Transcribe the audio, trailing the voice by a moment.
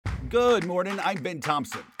Good morning, I'm Ben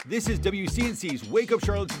Thompson. This is WCNC's Wake Up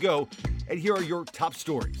Charlotte to Go, and here are your top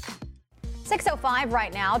stories. 6:05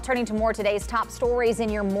 right now, turning to more today's top stories in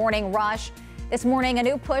your morning rush. This morning, a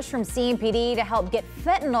new push from CMPD to help get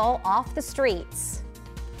fentanyl off the streets.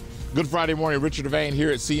 Good Friday morning, Richard Devane here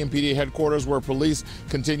at CMPD headquarters, where police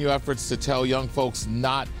continue efforts to tell young folks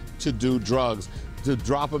not to do drugs, to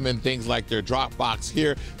drop them in things like their drop box.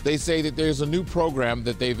 Here, they say that there's a new program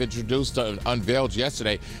that they've introduced, unveiled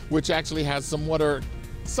yesterday, which actually has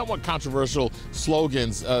somewhat controversial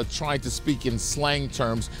slogans, trying to speak in slang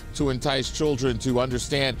terms to entice children to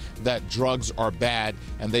understand that drugs are bad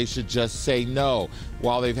and they should just say no.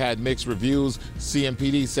 While they've had mixed reviews,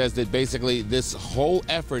 CMPD says that basically this whole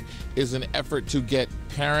effort is an effort to get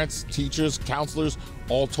parents, teachers, counselors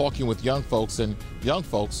all talking with young folks and young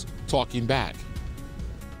folks talking back.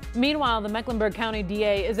 Meanwhile, the Mecklenburg County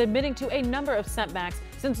DA is admitting to a number of setbacks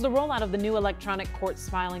since the rollout of the new electronic courts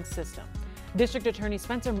filing system. District Attorney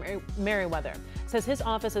Spencer Merriweather says his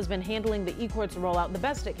office has been handling the e-courts rollout the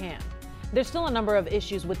best it can. There's still a number of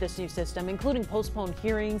issues with this new system, including postponed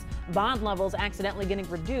hearings, bond levels accidentally getting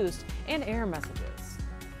reduced, and error messages.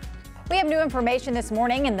 We have new information this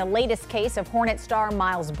morning in the latest case of Hornet star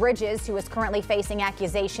Miles Bridges, who is currently facing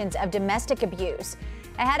accusations of domestic abuse.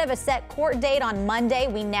 Ahead of a set court date on Monday,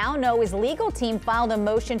 we now know his legal team filed a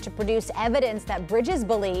motion to produce evidence that Bridges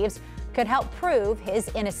believes could help prove his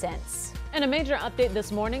innocence. And a major update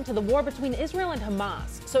this morning to the war between Israel and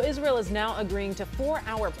Hamas. So Israel is now agreeing to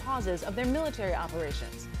 4-hour pauses of their military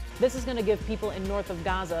operations. This is going to give people in north of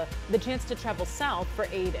Gaza the chance to travel south for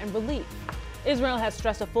aid and relief. Israel has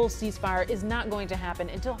stressed a full ceasefire is not going to happen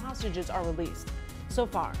until hostages are released. So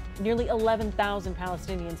far, nearly 11,000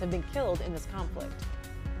 Palestinians have been killed in this conflict.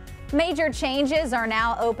 Major changes are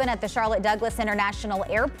now open at the Charlotte Douglas International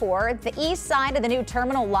Airport. The east side of the new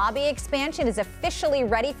terminal lobby expansion is officially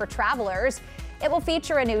ready for travelers. It will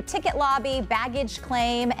feature a new ticket lobby, baggage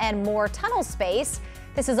claim, and more tunnel space.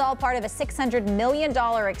 This is all part of a $600 million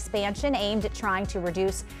expansion aimed at trying to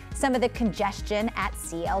reduce some of the congestion at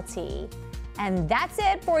CLT. And that's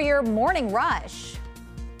it for your morning rush.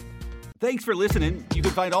 Thanks for listening. You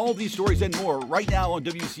can find all these stories and more right now on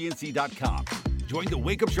WCNC.com. Join the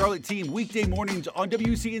Wake Up Charlotte team weekday mornings on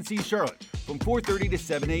WCNC Charlotte from 4:30 to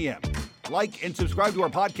 7 a.m. Like and subscribe to our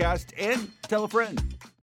podcast and tell a friend.